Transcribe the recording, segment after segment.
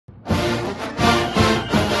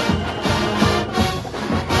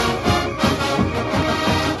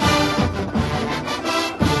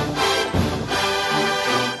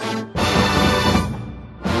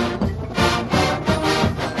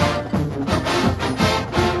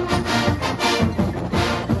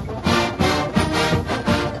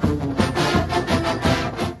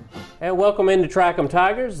And welcome into Track 'em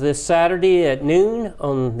Tigers. This Saturday at noon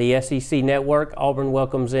on the SEC Network, Auburn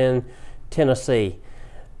welcomes in Tennessee.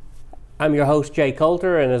 I'm your host, Jay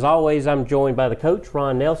Coulter, and as always, I'm joined by the coach,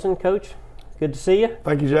 Ron Nelson. Coach, good to see you.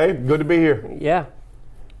 Thank you, Jay. Good to be here. Yeah.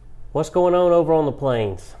 What's going on over on the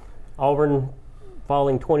Plains? Auburn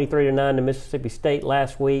falling 23-9 to Mississippi State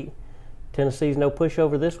last week. Tennessee's no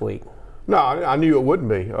pushover this week. No, I knew it wouldn't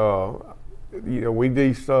be.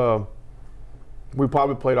 We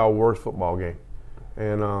probably played our worst football game,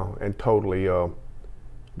 and totally.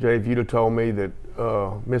 Jay, if you'd have told me that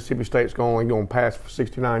Mississippi State's only going to pass for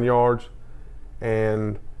 69 yards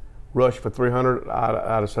and rush for 300,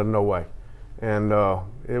 I'd have said no way. And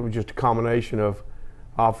it was just a combination of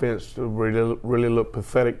offense really looked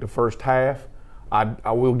pathetic the first half.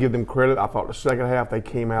 I will give them credit. I thought the second half they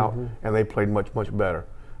came out and they played much better.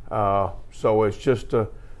 So it's just a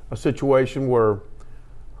situation where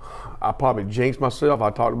I probably jinxed myself. I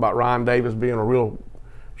talked about Ryan Davis being a real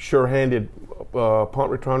sure-handed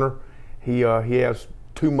punt returner. He has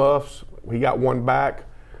two muffs. He got one back.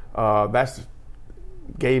 That's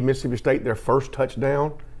gave Mississippi State their first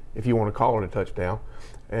touchdown, if you want to call it a touchdown.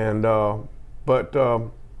 And but the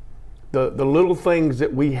little things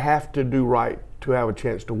that we have to do right to have a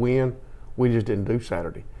chance to win, we just didn't do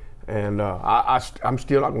Saturday. And I'm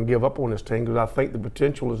still not going to give up on this team because I think the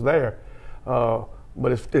potential is there.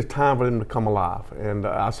 But it's time for them to come alive. And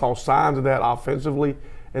I saw signs of that offensively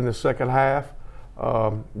in the second half.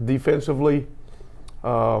 Defensively,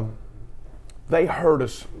 they hurt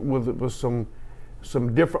us with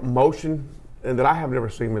some different motion and that I have never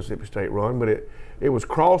seen Mississippi State run. But it was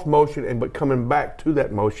cross motion but coming back to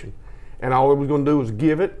that motion. And all it was going to do was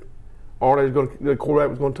give it, or the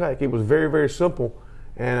quarterback was going to take. It was very, very simple.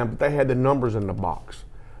 And they had the numbers in the box,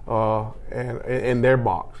 and in their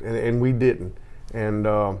box, and we didn't. And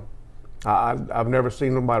I've never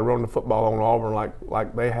seen nobody run the football on Auburn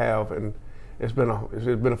like they have, and it's been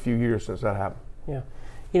a few years since that happened.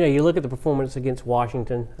 Yeah, you look at the performance against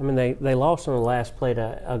Washington. I mean, they lost on the last play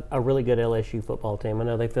to a really good LSU football team. I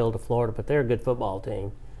know they fell to Florida, but they're a good football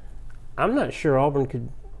team. I'm not sure Auburn could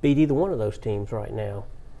beat either one of those teams right now.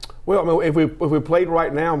 Well, I mean, if we played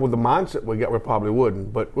right now with the mindset we got, we probably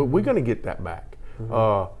wouldn't. But we're going to get that back.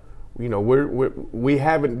 We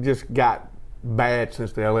haven't just got bad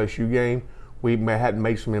since the LSU game. We had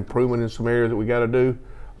made some improvement in some areas that we got to do,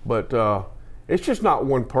 but it's just not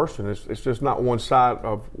one person. It's just not one side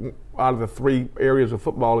out of the three areas of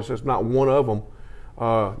football. It's just not one of them.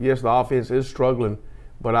 Yes, the offense is struggling,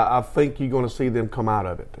 but I think you're going to see them come out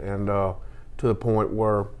of it, and to the point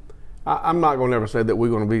where I'm not going to ever say that we're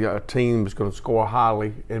going to be a team that's going to score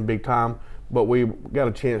highly in big time, but we got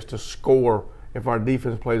a chance to score if our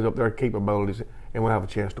defense plays up their capabilities, and we'll have a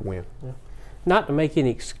chance to win. Yeah. Not to make any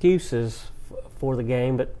excuses for the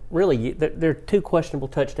game, but really there are two questionable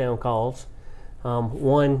touchdown calls.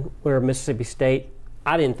 One where Mississippi State,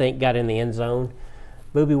 I didn't think got in the end zone.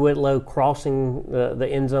 Boobie Whitlow crossing the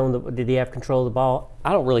end zone, did he have control of the ball?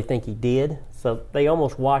 I don't really think he did, so they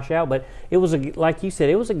almost wash out. But it was, like you said,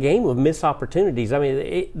 it was a game of missed opportunities. I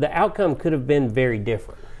mean, the outcome could have been very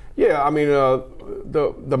different. Yeah, I mean,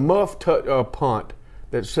 the muff punt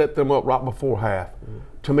that set them up right before half,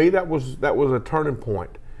 to me that was a turning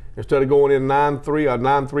point. Instead of going in 9-3, a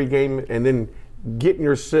 9-3 game, and then getting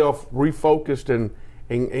yourself refocused and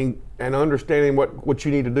understanding what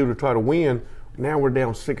you need to do to try to win, now we're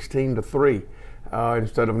down 16-3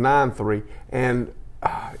 instead of 9-3. And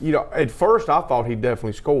at first I thought he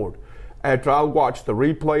definitely scored. After I watched the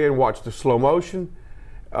replay and watched the slow motion,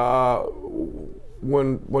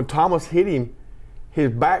 when Thomas hit him, his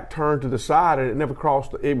back turned to the side and it never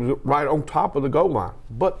crossed. It was right on top of the goal line,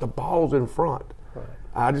 but the ball's in front. Right.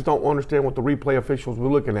 I just don't understand what the replay officials were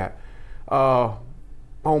looking at. On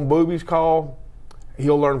Boobie's call,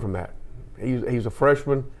 he'll learn from that. He's a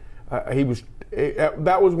freshman.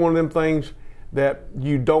 That was one of them things that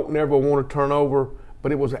you don't never want to turn over,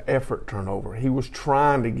 but it was an effort turnover. He was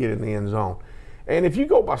trying to get in the end zone. And if you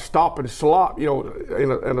go by stop and slop, in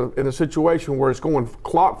a situation where it's going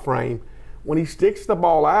clock frame, when he sticks the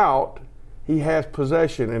ball out, he has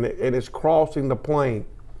possession and it's crossing the plane.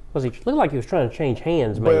 He looked like he was trying to change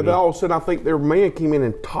hands, maybe. But all of a sudden, I think their man came in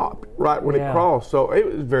and topped right when it crossed. So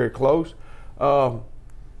it was very close. You're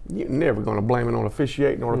never going to blame it on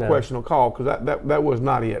officiating or a questionable call because that was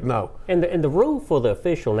not it, no. And the rule for the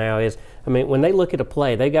official now is, I mean, when they look at a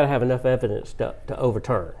play, they've got to have enough evidence to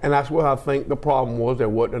overturn. And that's what I think the problem was. There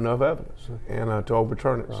wasn't enough evidence and to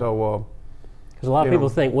overturn it. Right. So because a lot of people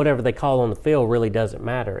think whatever they call on the field really doesn't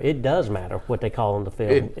matter. It does matter what they call on the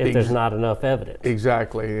field if there's not enough evidence.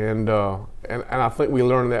 Exactly. And I think we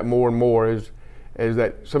learn that more and more is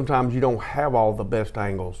that sometimes you don't have all the best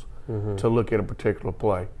angles to look at a particular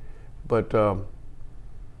play. But,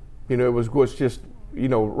 you know, it was just, you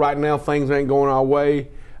know, right now things ain't going our way.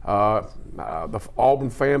 The Auburn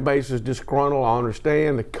fan base is disgruntled. I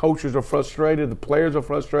understand. The coaches are frustrated. The players are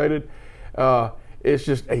frustrated. It's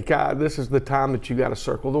just, hey, God, this is the time that you got to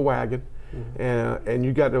circle the wagon, and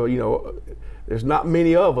you got to, you know, there's not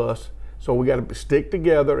many of us, so we got to stick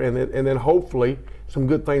together, and then hopefully some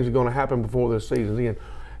good things are going to happen before this season's end.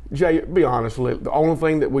 Jay, be honest, the only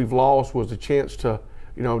thing that we've lost was the chance to,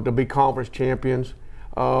 you know, to be conference champions.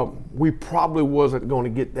 We probably wasn't going to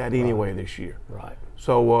get that anyway this year. Right.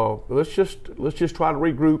 So let's just try to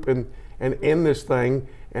regroup and end this thing,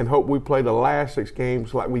 and hope we play the last 6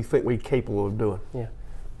 games like we think we're capable of doing. Yeah.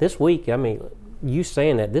 This week, I mean, you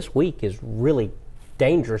saying that, this week is really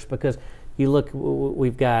dangerous because you look,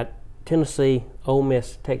 we've got Tennessee, Ole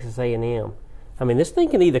Miss, Texas A&M. I mean, this thing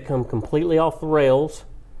can either come completely off the rails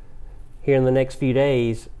here in the next few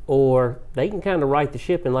days, or they can kind of right the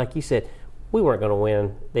ship. And like you said, we weren't going to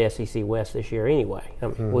win the SEC West this year anyway. I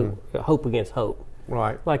mean, hope against hope.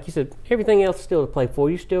 Right. Like you said, everything else is still to play for.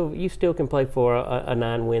 You still can play for a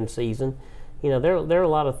 9-win season. You know, there are a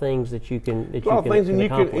lot of things that you can accomplish.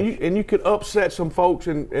 And you could upset some folks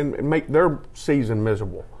and make their season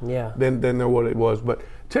miserable. Yeah. Than what it was. But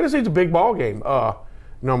Tennessee's a big ball game.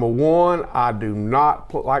 Number one, I do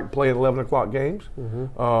not like playing 11 o'clock games.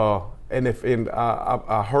 And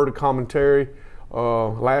I heard a commentary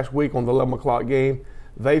last week on the 11 o'clock game.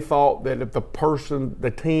 They thought that if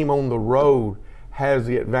the team on the road has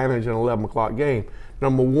the advantage in an 11 o'clock game,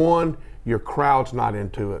 number one, your crowd's not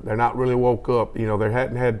into it. They're not really woke up. You know, they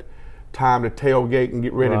hadn't had time to tailgate and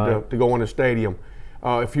get ready to go in the stadium.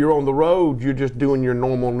 If you're on the road, you're just doing your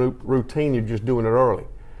normal routine. You're just doing it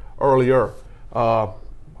earlier.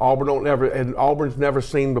 Auburn's never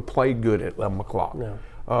seemed to play good at 11 o'clock.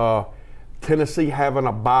 No. Tennessee having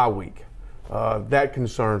a bye week, that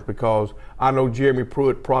concerns, because I know Jeremy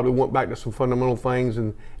Pruitt probably went back to some fundamental things,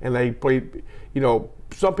 and they played. You know,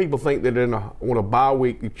 some people think that on a bye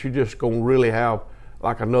week that you're just going to really have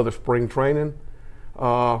like another spring training.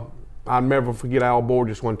 I'll never forget Al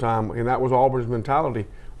Borges one time, and that was Auburn's mentality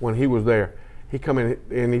when he was there. He come in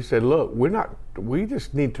and he said, "Look, we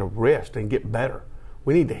just need to rest and get better.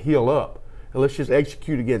 We need to heal up, and let's just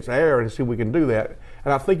execute against air and see if we can do that."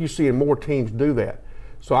 And I think you're seeing more teams do that.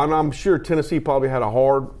 So I'm sure Tennessee probably had a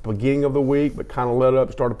hard beginning of the week, but kind of let up,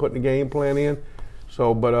 started putting the game plan in.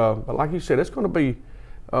 So, but like you said, it's going to be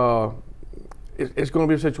a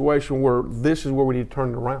situation where this is where we need to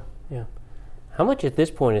turn it around. Yeah. How much at this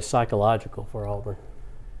point is psychological for Auburn?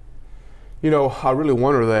 You know, I really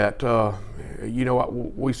wonder that. You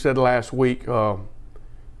know, we said last week, you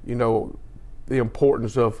know, the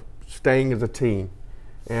importance of staying as a team.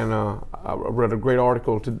 And I read a great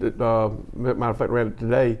article, matter of fact, read it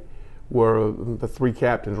today, where the 3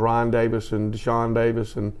 captains, Ryan Davis and Deshaun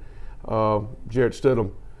Davis and Jarrett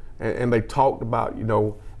Stidham, and they talked about, you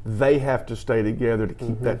know, they have to stay together to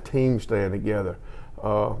keep that team staying together.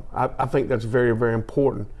 I think that's very, very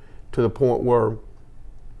important, to the point where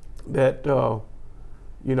that,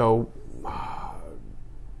 you know,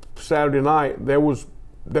 Saturday night there was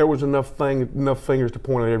enough fingers to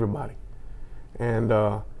point at everybody. And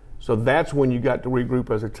so that's when you got to regroup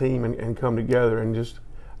as a team and come together. And just,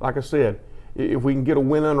 like I said, if we can get a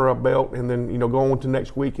win under our belt and then, you know, go on to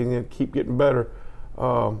next week and then keep getting better.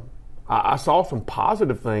 I saw some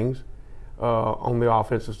positive things on the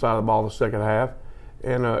offensive side of the ball in the second half.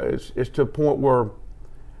 And it's to a point where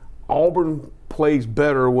Auburn plays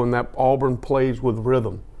better when that Auburn plays with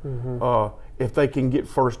rhythm. If they can get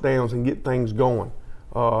first downs and get things going.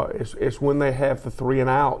 It's when they have the 3 and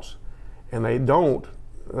outs and they don't,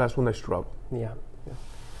 that's when they struggle. Yeah.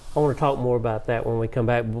 I want to talk more about that when we come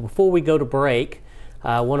back. But before we go to break,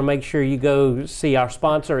 I want to make sure you go see our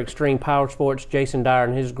sponsor, Extreme Power Sports, Jason Dyer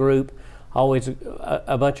and his group. Always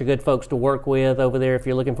a bunch of good folks to work with over there. If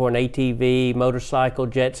you're looking for an ATV, motorcycle,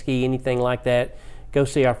 jet ski, anything like that, go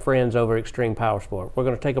see our friends over at Extreme Power Sport. We're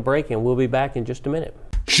going to take a break, and we'll be back in just a minute.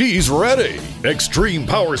 She's ready! Extreme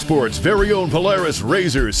Power Sports' very own Polaris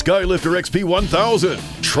RZR Skylifter XP 1000,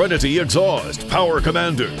 Trinity Exhaust, Power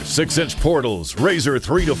Commander, 6-inch portals, RZR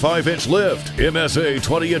 3 to 5-inch lift, MSA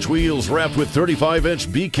 20-inch wheels wrapped with 35-inch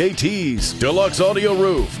BKTs, deluxe audio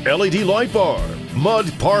roof, LED light bar,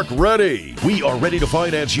 Mud Park ready. We are ready to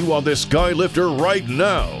finance you on this Skylifter right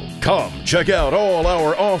now. Come check out all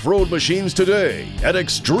our off-road machines today at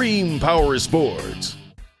Extreme Power Sports.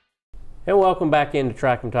 And welcome back into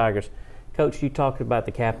Track 'em Tigers. Coach, you talked about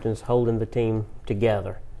the captains holding the team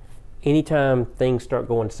together. anytime things start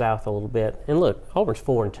going south a little bit, and look, Auburn's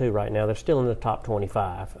 4-2 right now. They're still in the top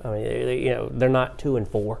 25. I mean, they're not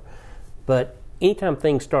 2-4, but anytime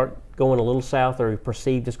things start going a little south or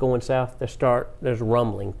perceived as going south, there's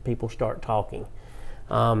rumbling. People start talking.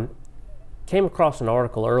 Came across an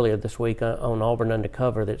article earlier this week on Auburn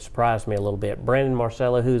Undercover that surprised me a little bit. Brandon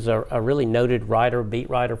Marcello, who's a really noted writer, beat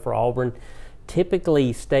writer for Auburn,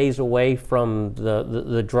 typically stays away from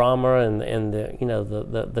the drama and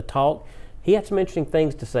the talk. He had some interesting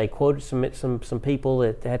things to say. Quoted some people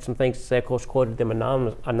that had some things to say. Of course, quoted them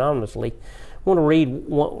anonymously. I want to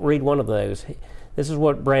read one of those. This is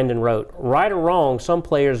what Brandon wrote. Right or wrong, some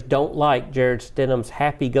players don't like Jarrett Stidham's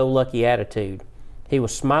happy-go-lucky attitude. He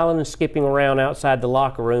was smiling and skipping around outside the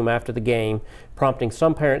locker room after the game, prompting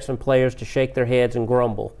some parents and players to shake their heads and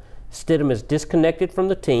grumble. Stidham is disconnected from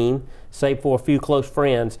the team, save for a few close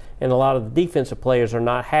friends, and a lot of the defensive players are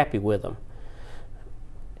not happy with him.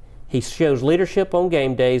 He shows leadership on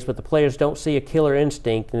game days, but the players don't see a killer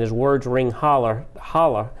instinct, and his words ring holler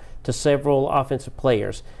to several offensive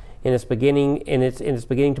players, and it's beginning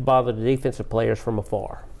to bother the defensive players from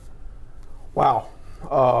afar. Wow.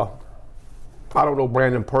 I don't know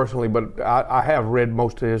Brandon personally, but I have read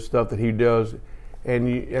most of his stuff that he does, and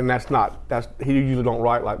he usually don't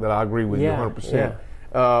write like that. I agree with you 100%.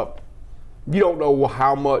 Yeah. You don't know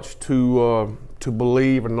how much to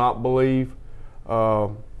believe or not believe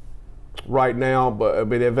right now, but I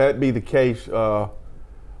mean, if that be the case,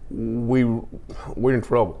 we're in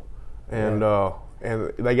trouble, and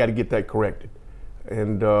they got to get that corrected.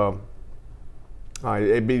 And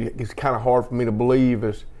it's kind of hard for me to believe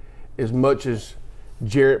as much as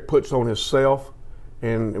Jarrett puts on himself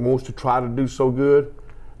and wants to try to do so good,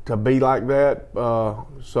 to be like that.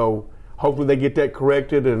 So hopefully they get that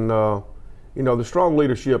corrected. And, the strong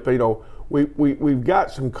leadership, we've got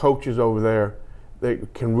some coaches over there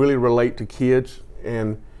that can really relate to kids.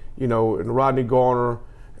 And Rodney Garner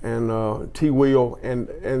and T. Wheel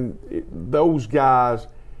and those guys,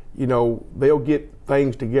 they'll get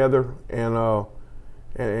things together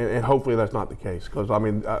and hopefully that's not the case, because I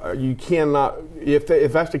mean you cannot, if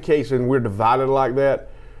that's the case and we're divided like that,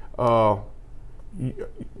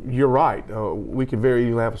 you're right. We could very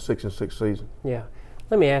easily have a 6-6 season. Yeah.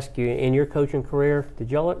 Let me ask you, in your coaching career,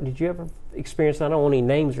 did you ever experience, I don't want any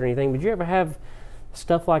names or anything, but did you ever have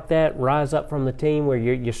stuff like that rise up from the team where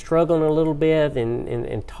you're struggling a little bit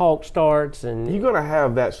and talk starts? And you're going to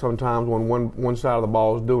have that sometimes when one side of the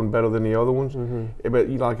ball is doing better than the other ones. Mm-hmm. But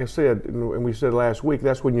like I said, and we said last week,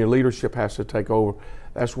 that's when your leadership has to take over.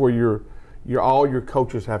 That's where all your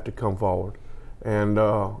coaches have to come forward. And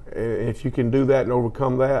if you can do that and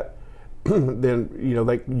overcome that, then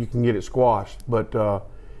you can get it squashed. But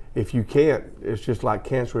if you can't, it's just like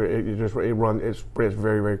cancer. It spreads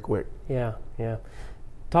very, very quick. Yeah.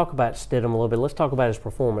 Talk about Stidham a little bit. Let's talk about his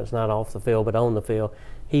performance, not off the field, but on the field.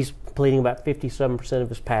 He's completing about 57% of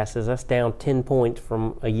his passes. That's down 10 points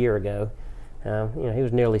from a year ago. He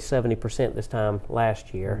was nearly 70% this time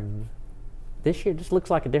last year. Mm-hmm. This year just looks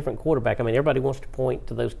like a different quarterback. I mean, everybody wants to point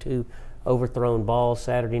to those two overthrown balls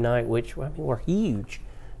Saturday night, which were huge,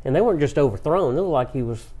 and they weren't just overthrown. They looked like he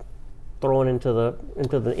was throwing into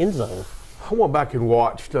the end zone. I went back and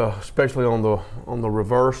watched, especially on the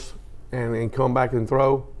reverse. And come back and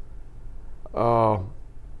throw.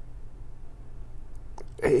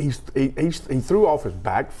 He threw off his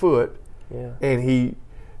back foot, and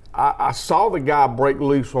I saw the guy break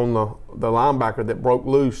loose on the linebacker that broke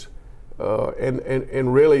loose,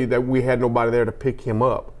 and really that we had nobody there to pick him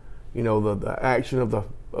up. The action of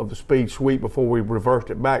the speed sweep before we reversed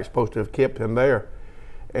it back supposed to have kept him there,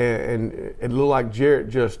 and it looked like Jarrett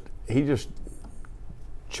just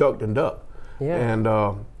chucked and ducked,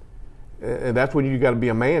 and that's when you got to be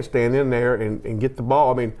a man, stand in there and get the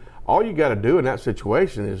ball. I mean, all you got to do in that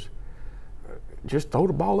situation is just throw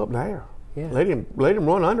the ball up in the air. Yeah. Let him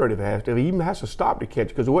run under it if he has to. He even has to stop to catch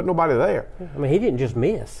because there wasn't nobody there. Yeah. I mean, he didn't just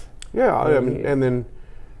miss. Yeah, and then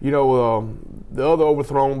the other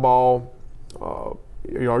overthrown ball. Are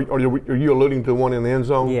you alluding to the one in the end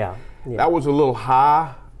zone? Yeah. That was a little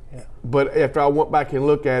high, but after I went back and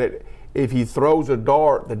looked at it, if he throws a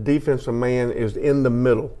dart, the defensive man is in the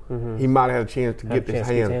middle. Mm-hmm. He might have a chance to get his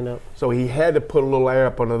hand up. So he had to put a little air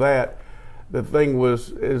up under that. The thing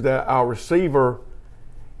is that our receiver,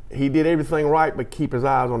 he did everything right but keep his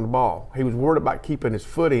eyes on the ball. He was worried about keeping his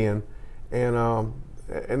foot in, and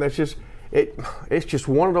that's just it. It's just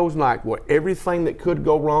one of those nights where everything that could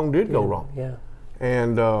go wrong did go wrong. Yeah.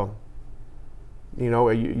 And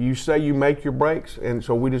you say you make your breaks, and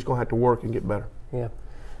so we're just gonna have to work and get better. Yeah.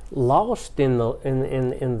 lost in the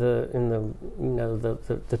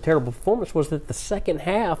the terrible performance was that the second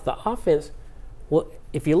half, the offense. Well,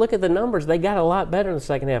 if you look at the numbers, they got a lot better in the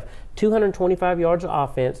second half. 225 yards of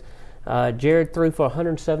offense. Jared threw for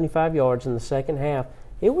 175 yards in the second half.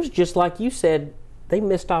 It was just like you said, they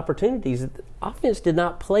missed opportunities. The offense did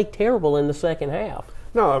not play terrible in the second half.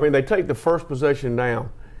 No, I mean, they take the first possession down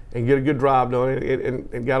and get a good drive done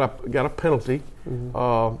and got a penalty,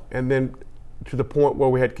 and then to the point where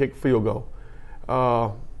we had to kick field goal.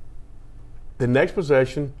 The next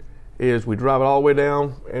possession is we drive it all the way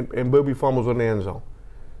down and Booby fumbles in the end zone.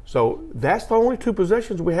 So that's the only two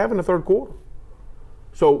possessions we have in the third quarter.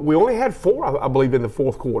 So we only had 4, I believe, in the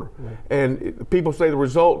fourth quarter. Right. And people say the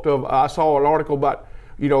result of, I saw an article about,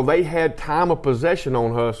 they had time of possession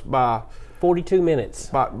on us by 42 minutes.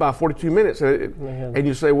 By 42 minutes. And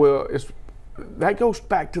you say, well, that goes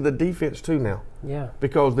back to the defense too now. Yeah.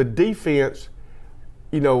 Because the defense,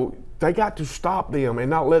 they got to stop them and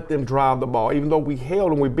not let them drive the ball, even though we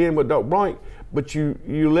held and we been with Doak Bryant, but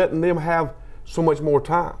you letting them have so much more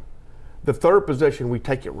time. The third possession, we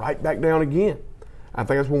take it right back down again. I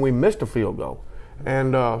think that's when we missed a field goal.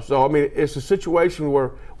 And so, I mean, it's a situation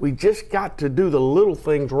where we just got to do the little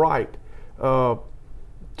things right to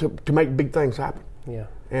make big things happen. Yeah.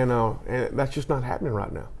 And that's just not happening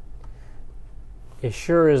right now. As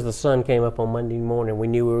sure as the sun came up on Monday morning, we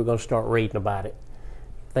knew we were going to start reading about it.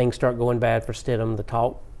 Things start going bad for Stidham. The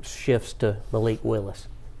talk shifts to Malik Willis.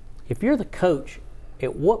 If you're the coach,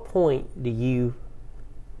 at what point do you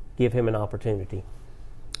give him an opportunity?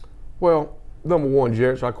 Well, number one,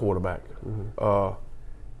 Jarrett's our quarterback.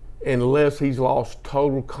 Unless he's lost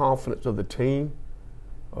total confidence of the team,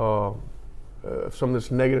 some of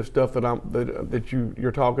this negative stuff that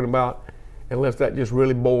you're talking about, unless that just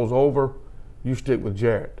really boils over, you stick with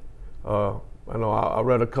Jarrett. I know I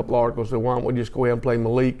read a couple articles that why don't we just go ahead and play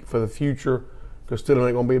Malik for the future because Stidham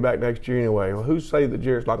ain't going to be back next year anyway. Well, who's say that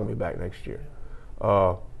Jarrett's not going to be back next year?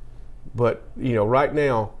 But right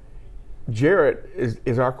now, Jarrett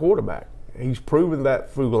is our quarterback. He's proven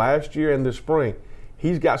that through last year and this spring.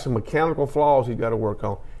 He's got some mechanical flaws he's got to work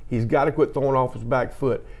on. He's got to quit throwing off his back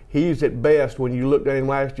foot. He's at best when you looked at him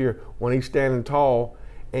last year when he's standing tall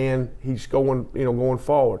and he's going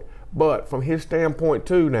forward. But from his standpoint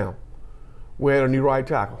too now, we had a new right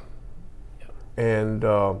tackle. Yep. And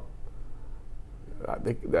I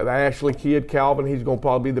think that Ashley kid, Calvin, he's going to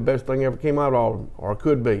probably be the best thing ever came out of Auburn, or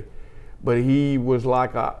could be. But he was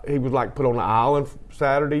like put on the island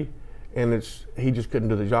Saturday, and he just couldn't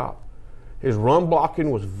do the job. His run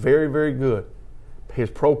blocking was very, very good.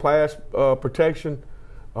 His pro pass protection,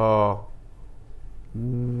 it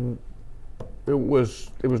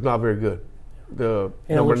was not very good. And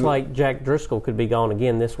it looks like Jack Driscoll could be gone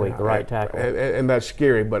again this week, the right tackle. And that's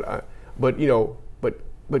scary, but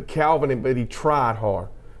Calvin, but he tried hard.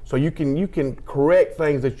 So you can correct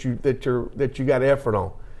things that you got effort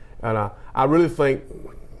on, and I really think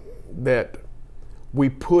that we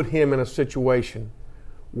put him in a situation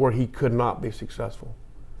where he could not be successful,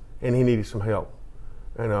 and he needed some help.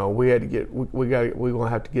 And we're gonna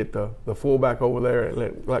have to get the fullback over there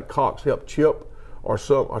and let Cox help Chip or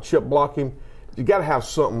Chip block him. You got to have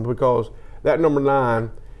something because that number 9,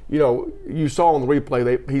 you saw on the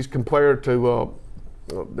replay he's compared to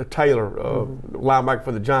the Taylor linebacker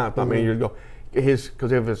for the Giants. I mean, years ago,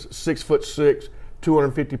 because if it's 6'6",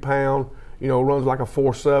 250 pound, runs like a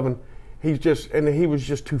 4.7. He was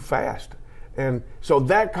just too fast, and so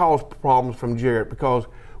that caused problems from Jarrett because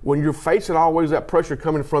when you're facing always that pressure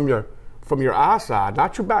coming from your eye side,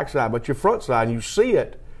 not your back side, but your front side, and you see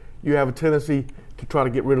it, you have a tendency to try to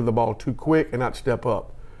get rid of the ball too quick and not step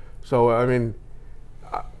up. So, I mean,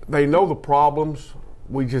 they know the problems.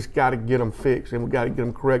 We just got to get them fixed and we got to get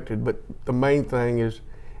them corrected. But the main thing is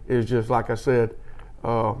just like I said,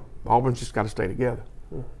 Auburn's just got to stay together.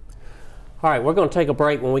 All right, we're going to take a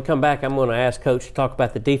break. When we come back, I'm going to ask Coach to talk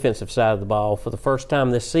about the defensive side of the ball. For the first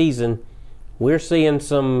time this season, we're seeing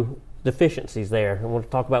some deficiencies there. I want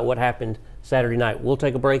to talk about what happened Saturday night. We'll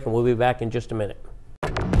take a break and we'll be back in just a minute.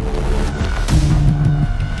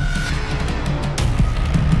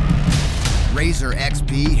 Razor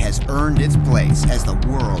XP has earned its place as the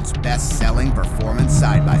world's best-selling performance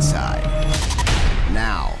side-by-side.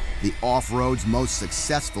 Now, the off-road's most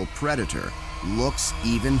successful Predator looks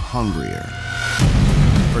even hungrier.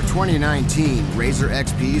 For 2019, Razor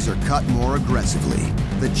XPs are cut more aggressively.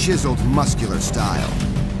 The chiseled muscular style,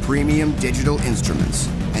 premium digital instruments,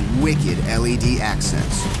 and wicked LED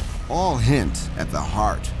accents all hint at the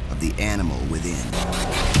heart of the animal within.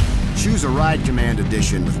 Choose a Ride Command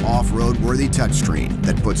edition with off-road worthy touchscreen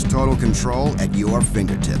that puts total control at your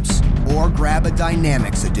fingertips. Or grab a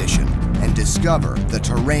Dynamics edition and discover the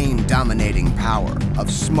terrain-dominating power of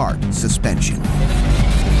smart suspension.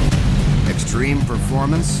 Extreme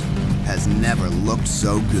performance has never looked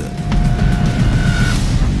so good.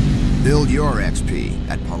 Build your XP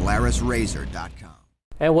at PolarisRazor.com.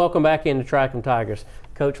 And welcome back into Track 'em Tigers.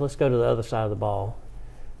 Coach, let's go to the other side of the ball.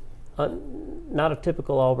 Not a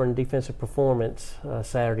typical Auburn defensive performance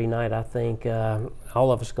Saturday night. I think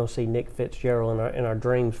all of us are going to see Nick Fitzgerald in our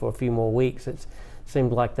dreams for a few more weeks. It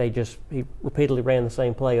seemed like he repeatedly ran the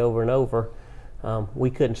same play over and over. We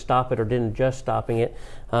couldn't stop it or didn't adjust stopping it.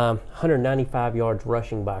 195 yards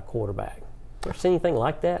rushing by a quarterback. Ever seen anything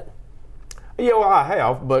like that? Yeah, well, I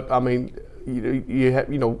have, but I mean, you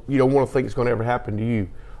don't want to think it's going to ever happen to you.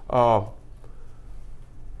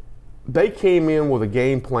 They came in with a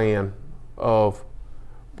game plan of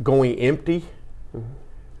going empty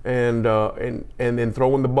and then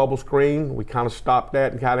throwing the bubble screen. We kind of stopped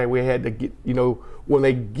that, and we had to get, when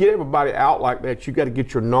they get everybody out like that, you got to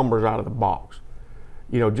get your numbers out of the box,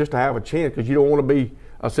 just to have a chance, because you don't want to be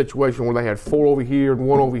a situation where they had 4 over here and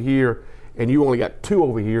 1 over here, and you only got 2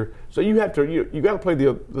 over here. So you have to you got to play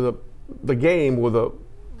the game with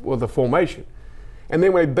a formation, and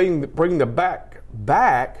then when they bring the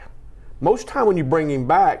back. Most time when you bring him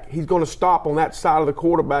back, he's going to stop on that side of the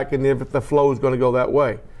quarterback, and then if the flow is going to go that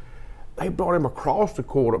way. They brought him across the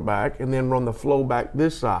quarterback and then run the flow back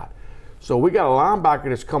this side. So we got a linebacker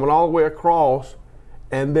that's coming all the way across,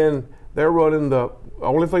 and then they're running the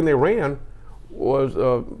only thing they ran was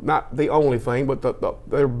not the only thing, but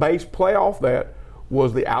their base play off that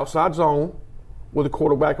was the outside zone with the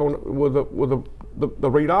quarterback with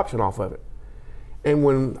the read option off of it. And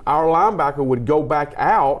when our linebacker would go back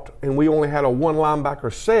out and we only had a 1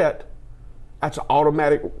 linebacker set, that's an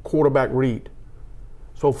automatic quarterback read.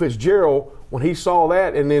 So Fitzgerald, when he saw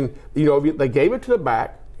that, and then they gave it to the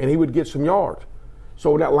back and he would get some yards.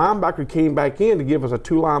 So when that linebacker came back in to give us a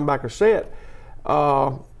 2 linebacker set,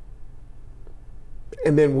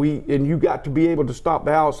 and you got to be able to stop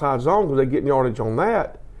the outside zone because they're getting yardage on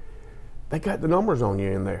that, they got the numbers on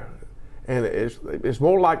you in there. And it's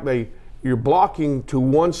more like you're blocking to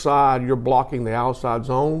one side, you're blocking the outside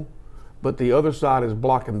zone, but the other side is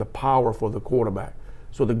blocking the power for the quarterback.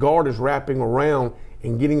 So the guard is wrapping around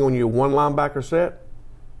and getting on your 1 linebacker set.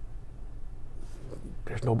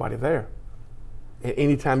 There's nobody there. And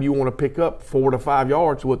anytime you want to pick up 4 to 5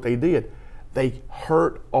 yards, what they did, they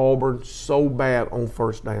hurt Auburn so bad on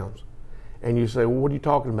first downs. And you say, well, what are you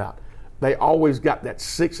talking about? They always got that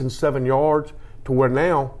 6 and 7 yards to where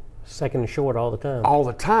now, second and short all the time. All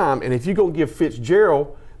the time. And if you're going to give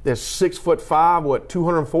Fitzgerald that's 6'5",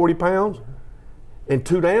 240 pounds, and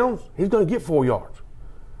 2 downs, he's going to get 4 yards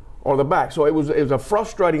or the back. So it was a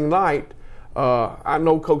frustrating night. I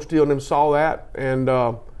know Coach Steele and them saw that, and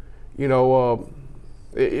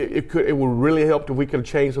it would really help if we could have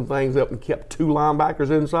changed some things up and kept 2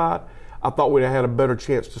 linebackers inside. I thought we'd have had a better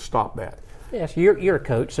chance to stop that. Yeah, so you're a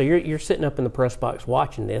coach, so you're sitting up in the press box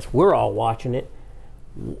watching this. We're all watching it.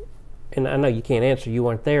 And I know you can't answer, you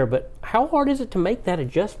weren't there, but how hard is it to make that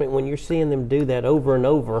adjustment when you're seeing them do that over and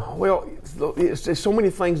over? Well, there's so many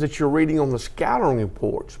things that you're reading on the scouting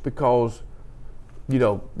reports because,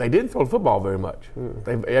 they didn't throw the football very much.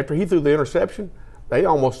 After he threw the interception, they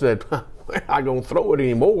almost said, we're not going to throw it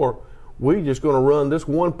anymore. We're just going to run this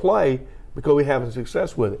one play because we're having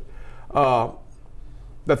success with it.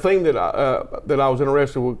 The thing that I was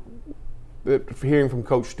interested with hearing from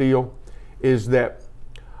Coach Steele is that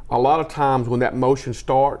a lot of times when that motion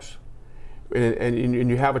starts, and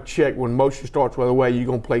you have a check, when motion starts the other way, you're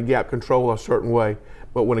going to play gap control a certain way.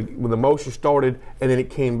 But when the motion started and then it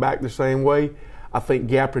came back the same way, I think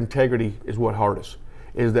gap integrity is what hurt us,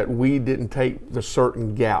 is that we didn't take the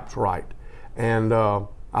certain gaps right. And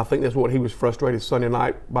I think that's what he was frustrated Sunday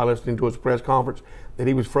night by listening to his press conference, that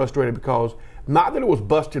he was frustrated because not that it was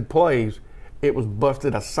busted plays, it was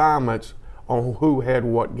busted assignments on who had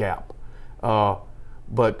what gap.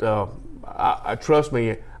 But I trust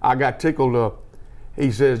me, I got tickled.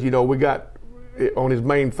 He says, we got, on his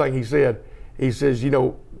main thing he says,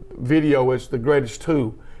 video is the greatest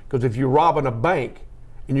tool. Because if you're robbing a bank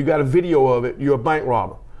and you got a video of it, you're a bank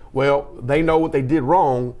robber. Well, they know what they did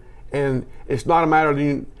wrong, and it's not a matter of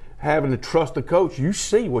you having to trust the coach. You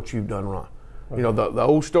see what you've done wrong. Okay. The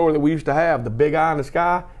old story that we used to have, the big eye in the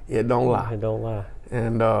sky, it don't lie. It don't lie.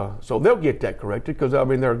 And so they'll get that corrected because,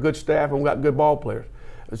 they're a good staff and we got good ball players.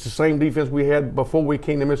 It's the same defense we had before we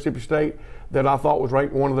came to Mississippi State that I thought was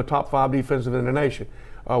ranked one of the top 5 defensive in the nation.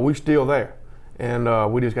 We're still there.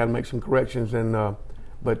 And we just got to make some corrections. And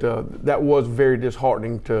But that was very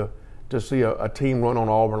disheartening to see a team run on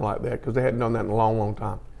Auburn like that, because they hadn't done that in a long, long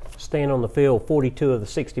time. Staying on the field 42 of the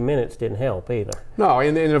 60 minutes didn't help either. No,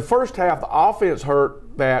 in the first half, the offense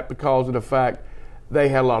hurt that because of the fact they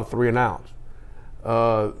had a lot of 3 and outs.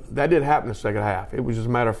 That didn't happen in the second half. It was just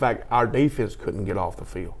a matter of fact, our defense couldn't get off the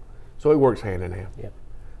field. So it works hand in hand. Yep.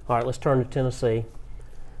 All right, let's turn to Tennessee.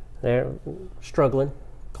 They're struggling,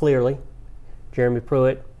 clearly. Jeremy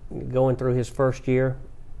Pruitt going through his first year,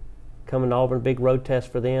 coming to Auburn, big road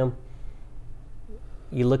test for them.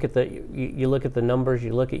 You look at the numbers.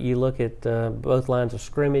 You look at both lines of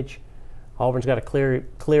scrimmage. Auburn's got a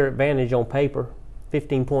clear advantage on paper,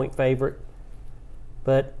 15-point favorite,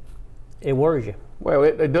 but it worries you. Well,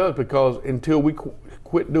 it does, because until we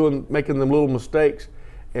quit making them little mistakes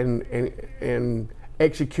and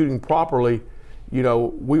executing properly, we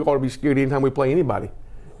ought to be scared anytime we play anybody,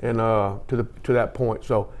 and to that point.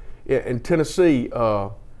 So in Tennessee,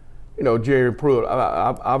 Jeremy Pruitt,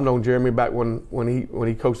 I've known Jeremy back when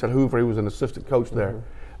he coached at Hoover. He was an assistant coach there,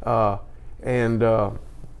 and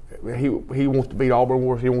he wants to beat Auburn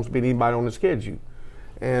worse. He wants to beat anybody on the schedule.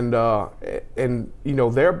 And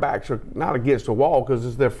their backs are not against the wall because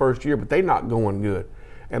it's their first year, but they're not going good,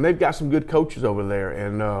 and they've got some good coaches over there,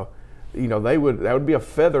 and that would be a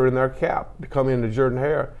feather in their cap to come into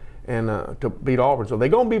Jordan-Hare and to beat Auburn. So they're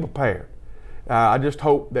going to be prepared. I just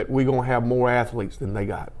hope that we're going to have more athletes than they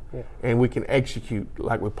got, and we can execute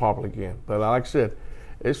like we probably can. But like I said,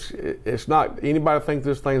 it's not anybody thinks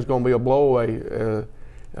this thing's going to be a blowaway.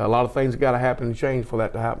 A lot of things got to happen and change for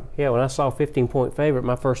that to happen. Yeah, when I saw 15-point favorite,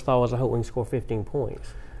 my first thought was I hope we can score 15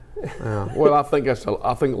 points. Well, I think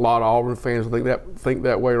a lot of Auburn fans think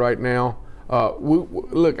that way right now.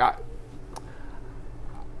 Look,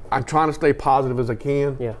 I'm trying to stay positive as I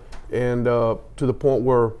can. Yeah. And to the point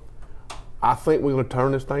where I think we're going to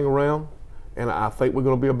turn this thing around, and I think we're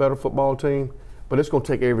going to be a better football team. But it's going to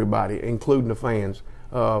take everybody, including the fans.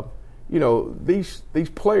 These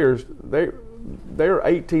players, they're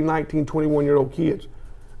 18, 19, 21-year-old kids.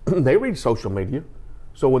 They read social media.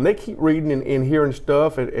 So when they keep reading and hearing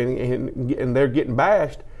stuff and they're getting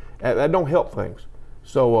bashed, that don't help things.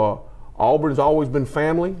 So Auburn's always been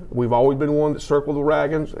family. We've always been one that circle the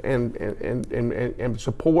wagons and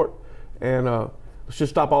support. And let's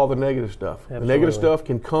just stop all the negative stuff. Absolutely. The negative stuff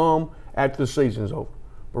can come after the season's over.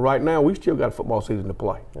 But right now, we still got a football season to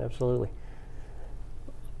play. Absolutely.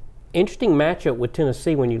 Interesting matchup with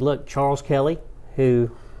Tennessee when you look. Charles Kelly,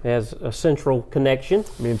 who has a Central connection.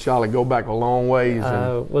 Me and Charlie go back a long ways.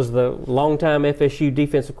 Was the longtime FSU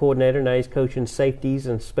defensive coordinator. Now he's coaching safeties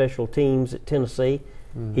and special teams at Tennessee.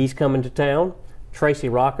 Mm-hmm. He's coming to town. Tracy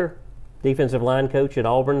Rocker, defensive line coach at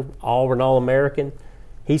Auburn All-American.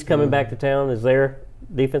 He's coming back to town as their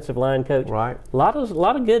defensive line coach. Right. A lot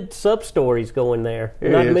of good sub-stories going there.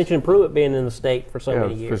 Not to mention Pruitt being in the state for so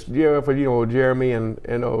many years. For Jeremy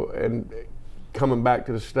and coming back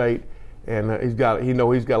to the state, and he's got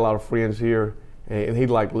a lot of friends here, and he'd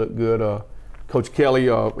like to look good. Coach Kelly,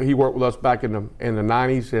 he worked with us back in the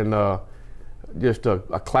 90s, and just a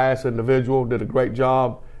class individual. Did a great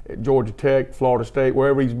job at Georgia Tech, Florida State,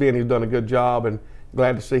 wherever he's been, he's done a good job, and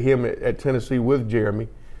glad to see him at Tennessee with Jeremy.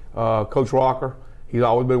 Coach Rocker, he's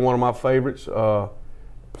always been one of my favorites.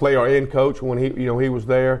 Player and coach when he was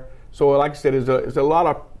there. So like I said, it's a lot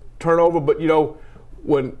of turnover, but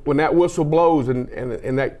when that whistle blows and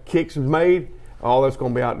that kicks is made, all that's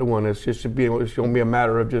going to be out the window. It's going to be a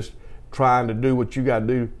matter of just trying to do what you got to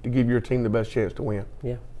do to give your team the best chance to win.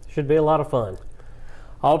 Yeah, should be a lot of fun.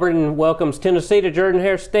 Auburn welcomes Tennessee to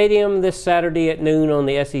Jordan-Hare Stadium this Saturday at noon on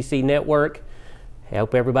the SEC Network. I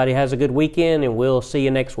hope everybody has a good weekend, and we'll see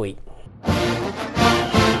you next week.